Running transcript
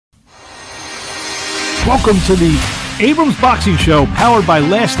Welcome to the Abrams Boxing Show, powered by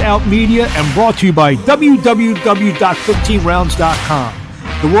Last Out Media and brought to you by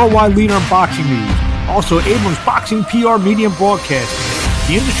www.15rounds.com, the worldwide leader in boxing news. Also, Abrams Boxing PR Media and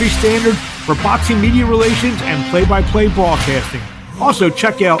Broadcasting, the industry standard for boxing media relations and play-by-play broadcasting. Also,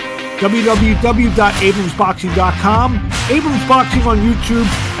 check out www.abramsboxing.com, Abrams Boxing on YouTube,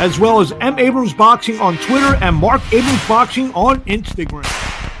 as well as M. Abrams Boxing on Twitter and Mark Abrams Boxing on Instagram.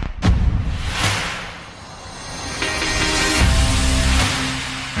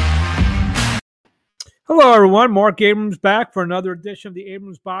 Hello, everyone. Mark Abrams back for another edition of the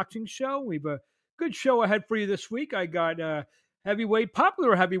Abrams Boxing Show. We have a good show ahead for you this week. I got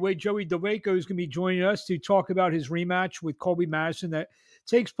popular heavyweight Joey Dawejko who's going to be joining us to talk about his rematch with Colby Madison that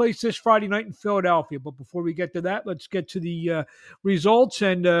takes place this Friday night in Philadelphia. But before we get to that, let's get to the results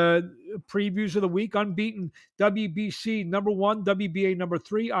and previews of the week. Unbeaten WBC number 1, WBA number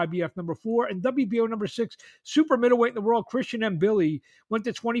 3, IBF number 4, and WBO number 6, super middleweight in the world, Christian Mbili, went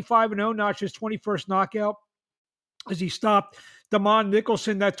to 25-0, notched his 21st knockout as he stopped Damon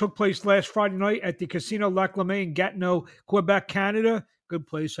Nicholson. That took place last Friday night at the Casino Lac Lemay in Gatineau, Quebec, Canada. Good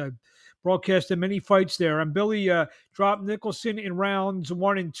place. I broadcasted many fights there. And Billy dropped Nicholson in rounds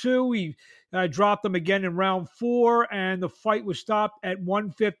 1 and 2. He dropped him again in round 4, and the fight was stopped at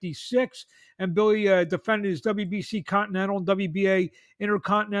 156. And Billy defended his WBC Continental and WBA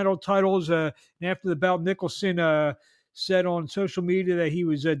Intercontinental titles. And after the bout, Nicholson said on social media that he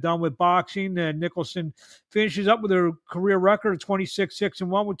was done with boxing. And Nicholson finishes up with a career record of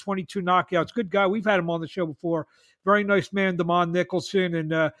 26-6-1 with 22 knockouts. Good guy. We've had him on the show before. Very nice man, Damon Nicholson,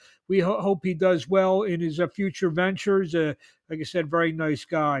 and we hope he does well in his future ventures. Like I said, very nice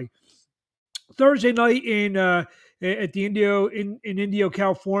guy. Thursday night at the Indio,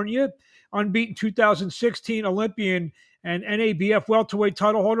 California, unbeaten 2016 Olympian and NABF welterweight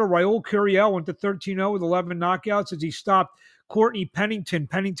title holder Raul Curiel went to 13-0 with 11 knockouts as he stopped Courtney Pennington.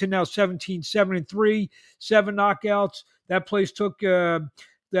 Pennington now 17-7-3, 7 knockouts. That fight took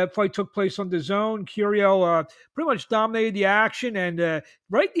place on DAZN. Curiel pretty much dominated the action, and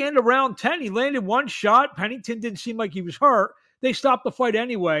right at the end of round 10, he landed one shot. Pennington didn't seem like he was hurt. They stopped the fight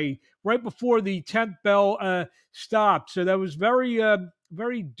anyway, right before the 10th bell stopped. So that was very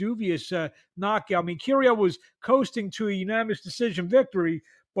dubious knockout. I mean, Curiel was coasting to a unanimous decision victory,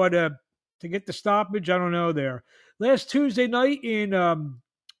 but to get the stoppage, I don't know there. Last Tuesday night in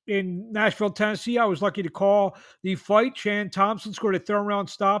Nashville, Tennessee, I was lucky to call the fight. Shan Thompson scored a third-round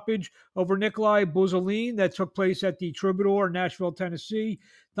stoppage over Nikolai Buzolin that took place at the Troubadour in Nashville, Tennessee.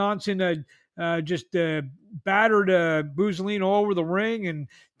 Thompson just battered Buzolin all over the ring and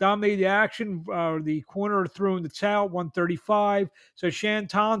dominated the action. The corner threw in the towel, 135. So Shan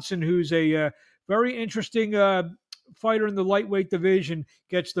Thompson, who's a very interesting fighter in the lightweight division,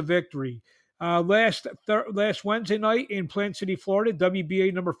 gets the victory. Last Wednesday night in Plant City, Florida,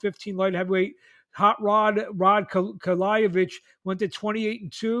 WBA number 15 light heavyweight Hot Rod Kalajevich went to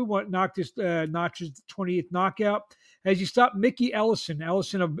 28-2, notched his 28th knockout as he stopped Mickey Ellison.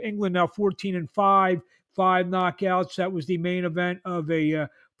 Ellison of England now 14-5, 5 knockouts. That was the main event of a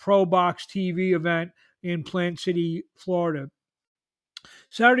Pro Box TV event in Plant City, Florida.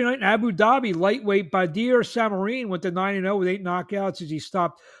 Saturday night in Abu Dhabi, lightweight Badir Samarin went to 9-0 with 8 knockouts as he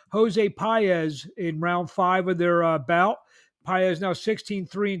stopped Jose Paez in round 5 of their bout. Paez now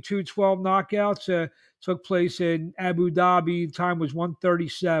 16-3-2, 12 knockouts. Took place in Abu Dhabi. Time was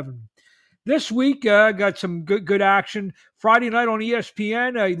 137. This week, got some good action. Friday night on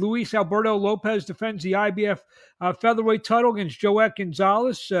ESPN, Luis Alberto Lopez defends the IBF featherweight title against Joet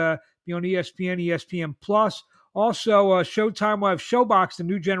Gonzalez. Be on ESPN, ESPN Plus. Also, Showtime will have Showbox, the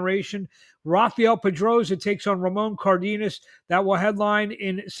new generation. Rafael Pedroza takes on Ramon Cardenas. That will headline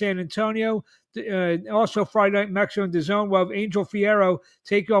in San Antonio. Also, Friday night in Mexico and DAZN will have Angel Fierro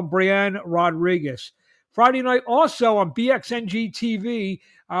take on Brian Rodriguez. Friday night also on BXNG TV,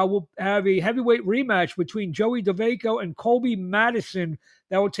 we'll have a heavyweight rematch between Joey Dawejko and Colby Madison.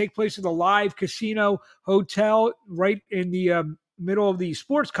 That will take place at the Live Casino Hotel right in the middle of the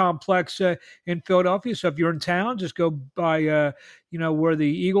sports complex in Philadelphia. So if you're in town, just go by, where the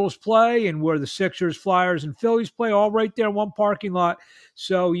Eagles play and where the Sixers, Flyers, and Phillies play, all right there in one parking lot.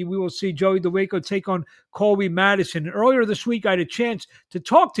 So we will see Joey Dawejko take on Colby Madison. Earlier this week, I had a chance to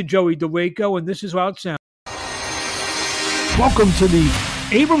talk to Joey Dawejko, and this is how it sounds. Welcome to the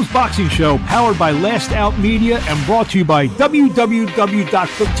Abrams Boxing Show, powered by Last Out Media and brought to you by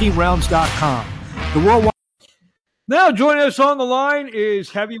www.15rounds.com, the worldwide. Now joining us on the line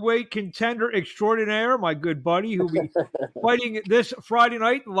is heavyweight contender extraordinaire, my good buddy, who will be fighting this Friday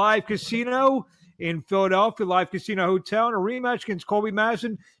night, Live Casino in Philadelphia, Live Casino Hotel, in a rematch against Colby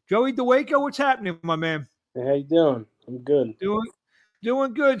Madison. Joey Dawejko, what's happening, my man? Hey, how you doing? I'm good.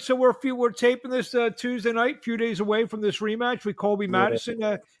 Doing good. So we're taping this Tuesday night, a few days away from this rematch with Colby Yeah. Madison.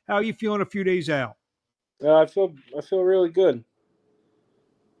 How are you feeling a few days out? I feel really good.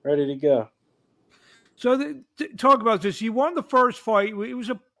 Ready to go. So talk about this. You won the first fight. It was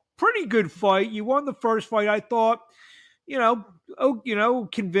a pretty good fight. You won the first fight. I thought,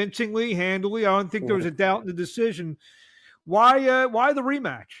 convincingly, handily. I don't think there was a doubt in the decision. Why the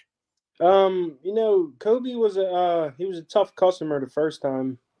rematch? Kobe was a tough customer the first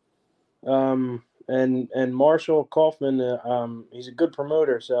time. And Marshall Kaufman, he's a good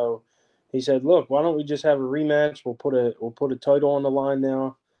promoter, so he said, "Look, why don't we just have a rematch? We'll put a title on the line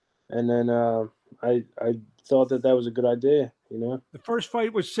now." And then I thought that was a good idea. The first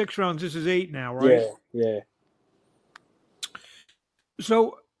fight was 6 rounds. This is 8 now, right? Yeah.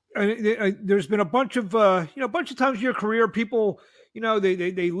 So there's been a bunch of times in your career, people,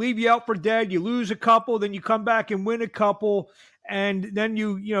 they leave you out for dead. You lose a couple, then you come back and win a couple, and then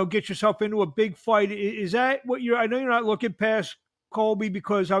you get yourself into a big fight. Is that what you're? I know you're not looking past Colby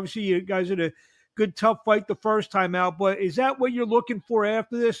because obviously you guys had a good tough fight the first time out, but is that what you're looking for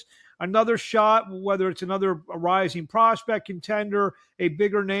after this? Another shot, whether it's another rising prospect contender, a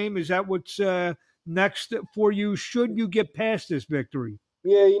bigger name. Is that what's next for you? Should you get past this victory?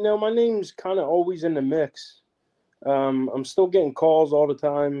 Yeah, my name's kind of always in the mix. I'm still getting calls all the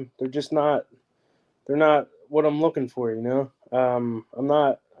time. They're just not. They're not what I'm looking for. I'm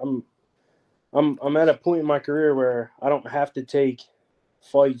not. I'm at a point in my career where I don't have to take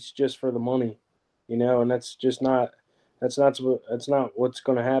fights just for the money. And that's just not. That's not what's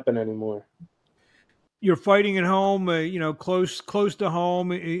going to happen anymore. You're fighting at home, close to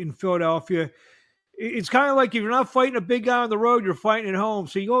home in Philadelphia. It's kind of like if you're not fighting a big guy on the road, you're fighting at home.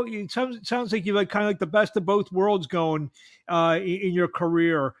 So it sounds like you like kind of like the best of both worlds going in your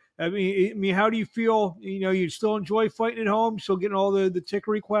career. I mean, how do you feel? You still enjoy fighting at home, still getting all the ticket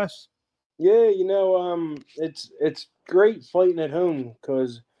requests? Yeah, it's great fighting at home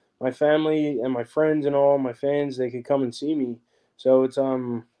because my family and my friends and all my fans, they could come and see me. So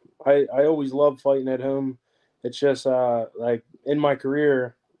I always love fighting at home. It's just like in my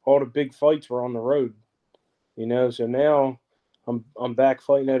career, all the big fights were on the road. So now I'm back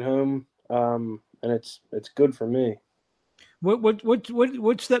fighting at home, and it's good for me.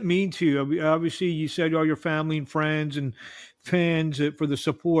 What's that mean to you? I mean, obviously, you said all your family and friends and fans for the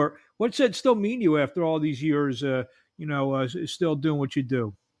support. What's that still mean to you after all these years? Still doing what you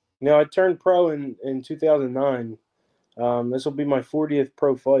do. I turned pro in 2009. This will be my 40th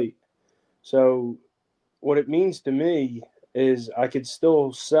pro fight. So what it means to me is I could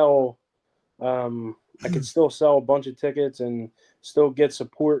still sell. I could still sell a bunch of tickets and still get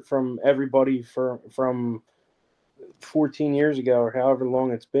support from everybody from 14 years ago or however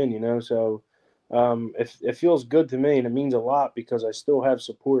long it's been. So it feels good to me, and it means a lot because I still have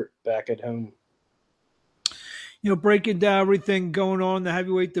support back at home. Breaking down everything going on in the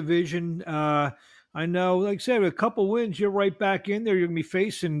heavyweight division. I know, like I said, a couple wins, you're right back in there. You're going to be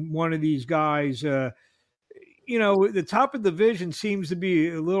facing one of these guys. The top of the division seems to be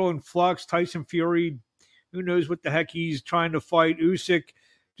a little in flux. Tyson Fury, who knows what the heck he's trying to fight. Usyk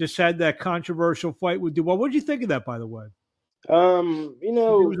just had that controversial fight with Dubois. What did you think of that, by the way? It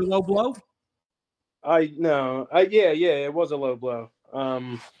was a low blow. Yeah, it was a low blow.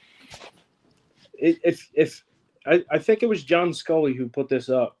 If I think it was John Scully who put this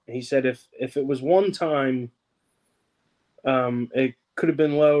up. He said if it was one time, it could have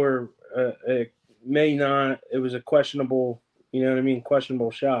been lower. It may not. It was a questionable,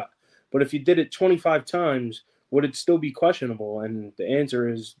 questionable shot. But if you did it 25 times, would it still be questionable? And the answer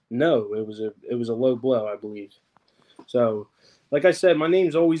is no. It was a low blow, I believe. So, like I said, my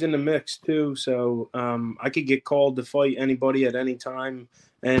name's always in the mix too. So I could get called to fight anybody at any time.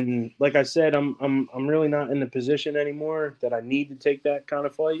 And like I said, I'm really not in the position anymore that I need to take that kind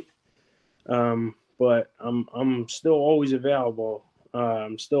of fight. But I'm still always available.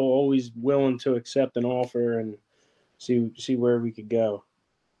 I'm still always willing to accept an offer and see where we could go.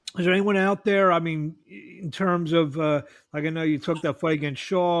 Is there anyone out there? I mean, in terms of like I know you took that fight against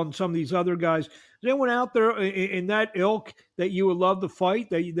Shaw and some of these other guys. Is there anyone out there in that ilk that you would love to fight?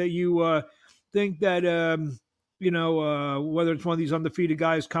 That you think that whether it's one of these undefeated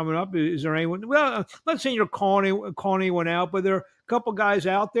guys coming up? Is there anyone? Well, I'm not saying you're calling anyone out, but there are a couple guys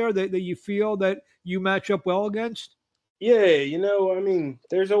out there that you feel that you match up well against. Yeah, I mean,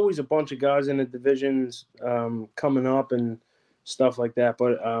 there's always a bunch of guys in the divisions coming up and stuff like that.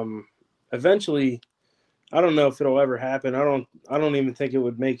 But eventually, I don't know if it'll ever happen. I don't even think it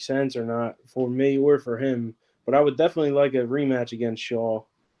would make sense or not for me or for him. But I would definitely like a rematch against Shaw.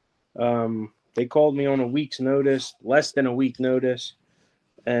 They called me on a week's notice, less than a week notice,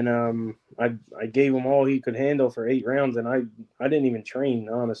 and I gave him all he could handle for 8 rounds, and I didn't even train,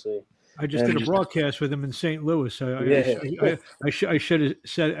 honestly. I just did a And broadcast with him in St. Louis. yeah, I should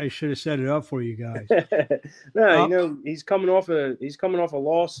have set it up for you guys. no, he's coming off a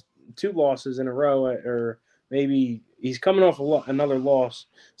loss, 2 losses in a row, or maybe he's coming off another loss.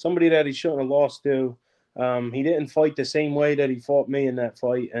 Somebody that he shouldn't have lost to. He didn't fight the same way that he fought me in that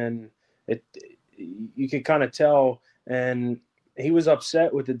fight, and it you could kind of tell. And he was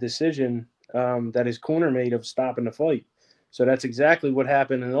upset with the decision that his corner made of stopping the fight. So that's exactly what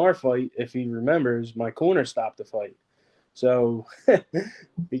happened in our fight. If he remembers, my corner stopped the fight. So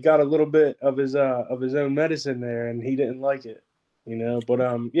he got a little bit of his own medicine there, and he didn't like it, you know. But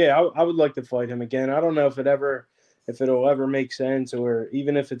yeah, I would like to fight him again. I don't know if it'll ever make sense, or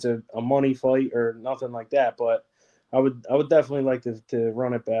even if it's a money fight or nothing like that. But I would definitely like to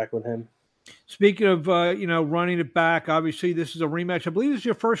run it back with him. Speaking of running it back, obviously this is a rematch. I believe this is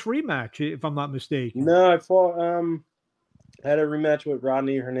your first rematch, if I'm not mistaken. No, I fought had a rematch with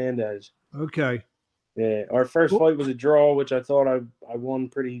Rodney Hernandez. Okay. Yeah, our first fight was a draw, which I thought I won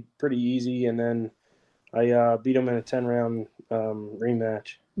pretty easy, and then I beat him in a 10-round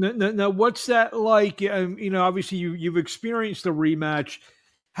rematch. Now, what's that like? Obviously you've experienced the rematch.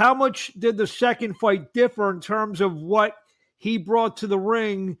 How much did the second fight differ in terms of what he brought to the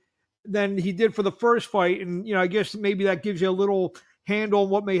ring than he did for the first fight? And I guess maybe that gives you a little handle on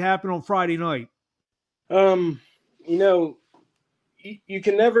what may happen on Friday night. You know, you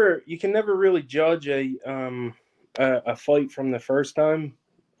can never really judge a fight from the first time,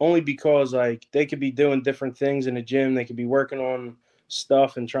 only because like they could be doing different things in the gym. They could be working on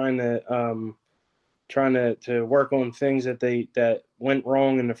stuff and trying to work on things that went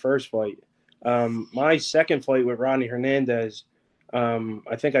wrong in the first fight. My second fight with Rodney Hernandez,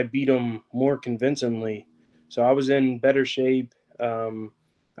 I think I beat him more convincingly. So I was in better shape. I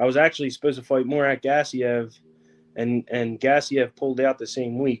was actually supposed to fight Murat Gassiev, and Gassiev pulled out the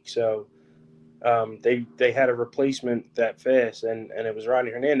same week. So they had a replacement that fast, and it was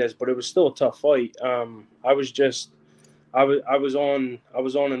Rodney Hernandez, but it was still a tough fight. I was on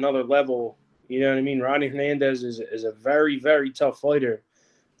another level. You know what I mean? Rodney Hernandez is a very, very tough fighter,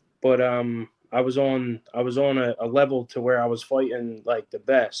 but I was on a level to where I was fighting like the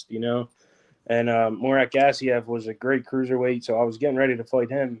best, you know. And Murat Gassiev was a great cruiserweight, so I was getting ready to fight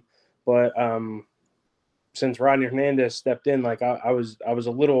him. But since Rodney Hernandez stepped in, like I was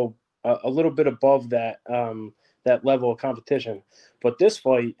a little bit above that that level of competition. But this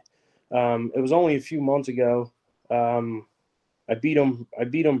fight, it was only a few months ago. I beat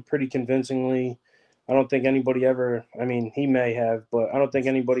him pretty convincingly. I don't think anybody ever. I mean, he may have, but I don't think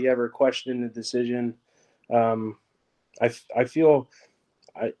anybody ever questioned the decision. I feel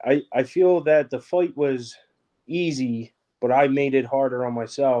that the fight was easy, but I made it harder on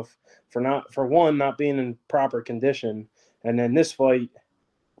myself for one not being in proper condition, and then this fight,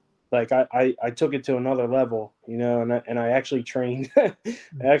 like I took it to another level, you know, and I actually trained. I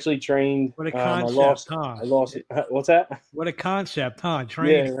actually trained. What a concept, huh? I lost. What's that? What a concept, huh?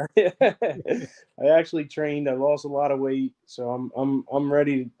 Training. Yeah, I actually trained. I lost a lot of weight, so I'm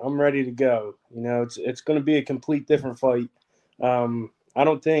ready. I'm ready to go. You know, it's going to be a complete different fight. I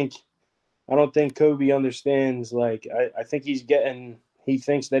don't think Kobe understands. Like I think he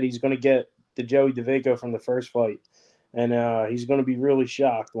thinks that he's going to get the Joey Dawejko from the first fight, and he's going to be really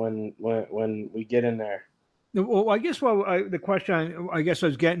shocked when we get in there. Well, I guess the question I guess I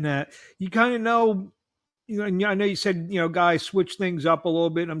was getting at, you kind of know. And I know you said, guys switch things up a little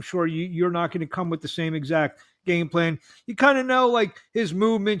bit. I'm sure you're not going to come with the same exact game plan. You kind of know like his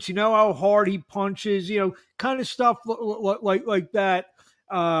movements, how hard he punches, kind of stuff like that.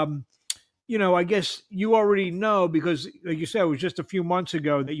 I guess you already know because, like you said, it was just a few months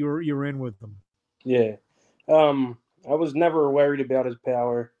ago that you're in with them. Yeah, I was never worried about his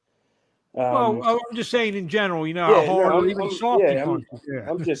power. Well, I'm just saying in general, how hard or even soft he punches.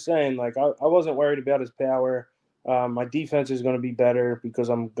 I'm just saying, like, I wasn't worried about his power. My defense is going to be better because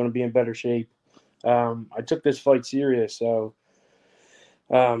I'm going to be in better shape. I took this fight serious. So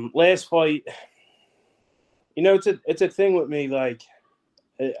last fight, it's a thing with me. Like,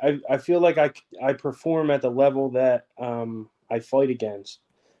 I feel like I perform at the level that I fight against.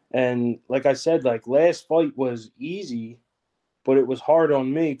 And like I said, like last fight was easy, but it was hard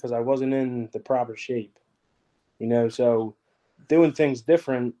on me because I wasn't in the proper shape, so doing things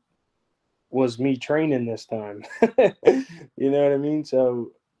different was me training this time. You know what I mean?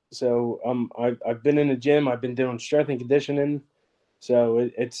 So So I've been in the gym. I've been doing strength and conditioning. So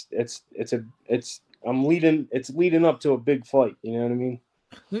it's I'm leading. It's leading up to a big fight. You know what I mean?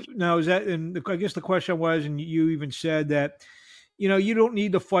 Now, is that, and I guess the question was, and you even said that, you don't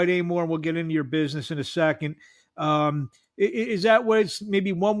need to fight anymore, and we'll get into your business in a second. Is that what it's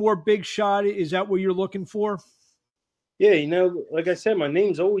maybe one more big shot? Is that what you're looking for? Yeah, like I said, my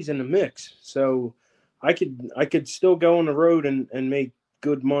name's always in the mix. So I could still go on the road and make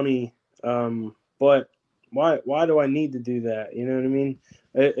good money. But why do I need to do that? You know what I mean?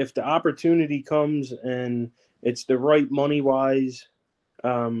 If the opportunity comes and it's the right money wise,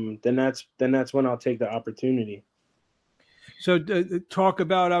 then that's when I'll take the opportunity. So, talk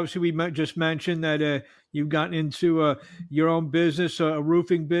about, obviously, just mentioned that you've gotten into your own business, a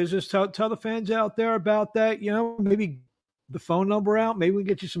roofing business. Tell the fans out there about that. Maybe the phone number out. Maybe we can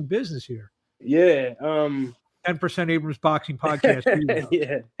get you some business here. Yeah. 10% Abrams Boxing Podcast.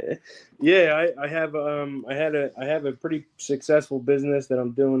 Yeah, yeah. I have a pretty successful business that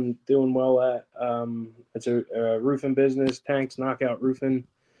I'm doing well at. It's a roofing business, Tanks Knockout Roofing.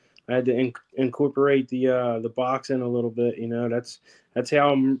 I had to incorporate the boxing a little bit. That's how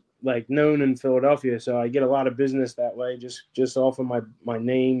I'm like known in Philadelphia. So I get a lot of business that way, just off of my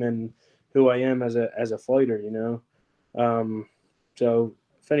name and who I am as a fighter. So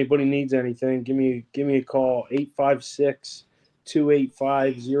if anybody needs anything, give me a call,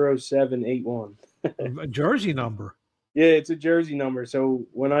 856-285-0781. A Jersey number. Yeah, it's a Jersey number. So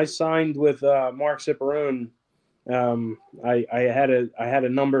when I signed with Mark Ciparone, I had a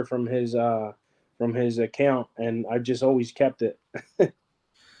number from his account, and I just always kept it.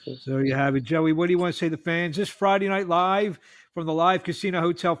 So you have it, Joey. What do you want to say to the fans? This Friday night live from the Live Casino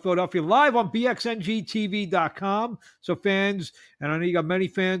Hotel Philadelphia, live on bxngtv.com. So fans, and I know you got many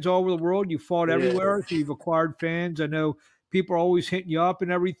fans all over the world. You fought everywhere, so you've acquired fans. I know people are always hitting you up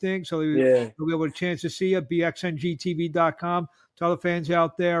and everything, so they'll be able to chance to see you at bxngtv.com. Tell the fans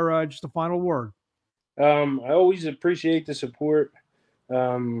out there just a final word. I always appreciate the support.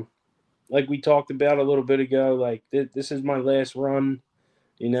 Like we talked about a little bit ago, like this is my last run.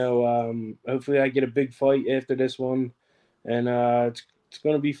 Hopefully I get a big fight after this one, and it's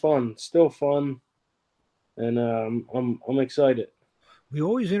going to be fun. Still fun, and I'm excited. We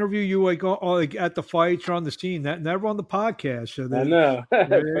always interview you like at the fights or on the scene, never on the podcast. So I know.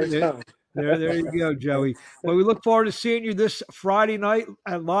 there you go, Joey. Well, we look forward to seeing you this Friday night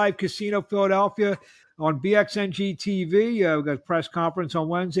at Live Casino Philadelphia on BXNG TV. We've got a press conference on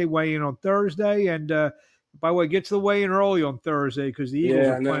Wednesday, weigh in on Thursday, and by the way, get to the weigh-in early on Thursday because the Eagles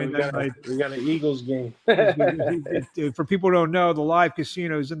are playing that night. We got an Eagles game. For people who don't know, the Live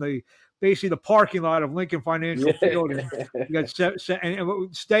Casino is in basically the parking lot of Lincoln Financial Field. And you got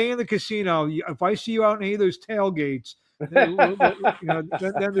and stay in the casino. If I see you out in any of those tailgates, then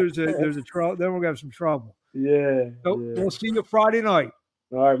there's a trouble. Then we're gonna have some trouble. Yeah. So we'll see you Friday night.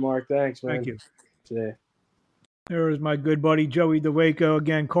 All right, Mark. Thanks, man. Thank you. Yeah. There is my good buddy Joey Dawejko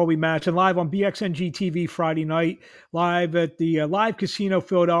again. Colby Matson live on BXNG TV Friday night, live at the Live Casino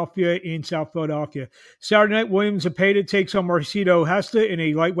Philadelphia in South Philadelphia. Saturday night, Williams Zepeda takes on Marcito Hesta in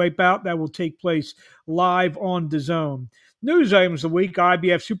a lightweight bout that will take place live on DAZN. News items of the week: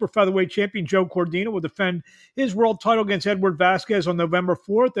 IBF Super Featherweight Champion Joe Cordina will defend his world title against Edward Vasquez on November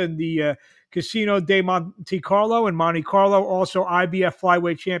 4th, and the Casino de Monte Carlo in Monte Carlo. Also, IBF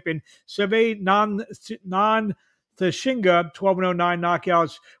Flyweight Champion Seve Tashinga, 12-09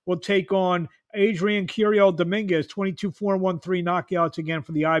 knockouts, will take on Adrian Curiel Dominguez, 22-4-1-3 knockouts again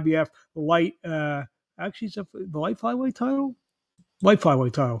for the IBF light. Actually, it's the light flyweight title. Light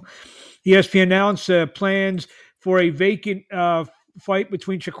flyweight title. ESPN announced plans for a vacant fight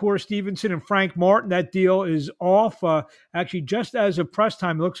between Shakur Stevenson and Frank Martin. That deal is off. Actually, just as of press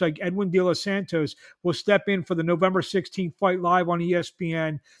time, it looks like Edwin De Los Santos will step in for the November 16th fight live on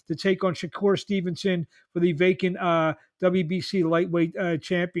ESPN to take on Shakur Stevenson for the vacant WBC lightweight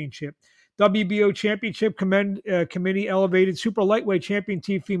championship. WBO Championship Committee elevated super lightweight champion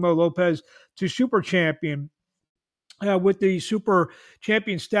Teofimo Lopez to super champion. With the super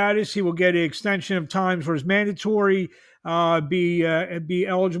champion status, he will get an extension of times for his mandatory, be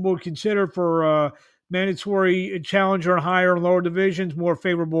eligible to consider for mandatory challenger and higher and lower divisions, more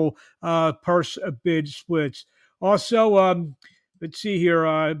favorable purse bid splits. Also, let's see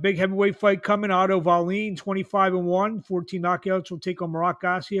here, big heavyweight fight coming. Otto Wallin, 25-1, 14 knockouts, will take on Murat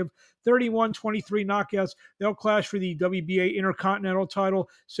Gassiev, 31-23 knockouts. They'll clash for the WBA Intercontinental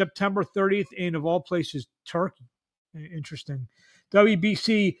title September 30th in, of all places, Turkey. Interesting.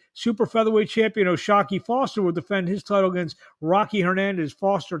 WBC super featherweight champion Oshaki Foster will defend his title against Rocky Hernandez.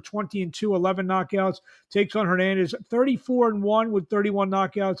 Foster 20-2, 11 knockouts, takes on Hernandez 34-1 with 31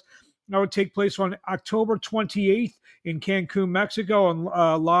 knockouts. That would take place on October 28th in Cancun, Mexico, and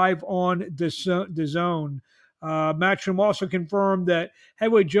live on DAZN. Matchroom also confirmed that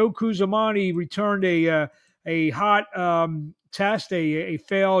heavyweight Joe Kuzumani returned a hot test, a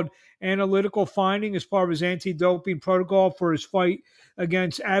failed analytical finding as part of his anti-doping protocol for his fight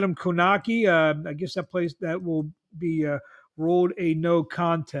against Adam Konaki. I guess that will be ruled a no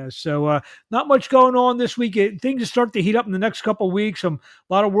contest. So not much going on this week. Things start to heat up in the next couple of weeks. A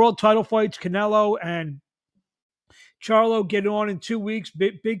lot of world title fights. Canelo and Charlo getting on in 2 weeks.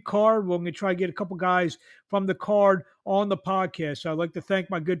 Big card. We're going to try to get a couple guys from the card on the podcast. So I'd like to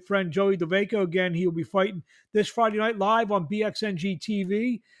thank my good friend Joey Dawejko again. He'll be fighting this Friday night live on BXNG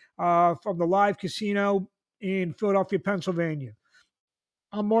TV from the live casino in Philadelphia, Pennsylvania.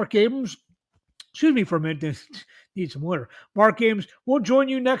 I'm Mark Abrams. Excuse me for a minute. Need some water. Mark Abrams will join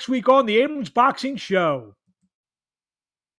you next week on the Abrams Boxing Show.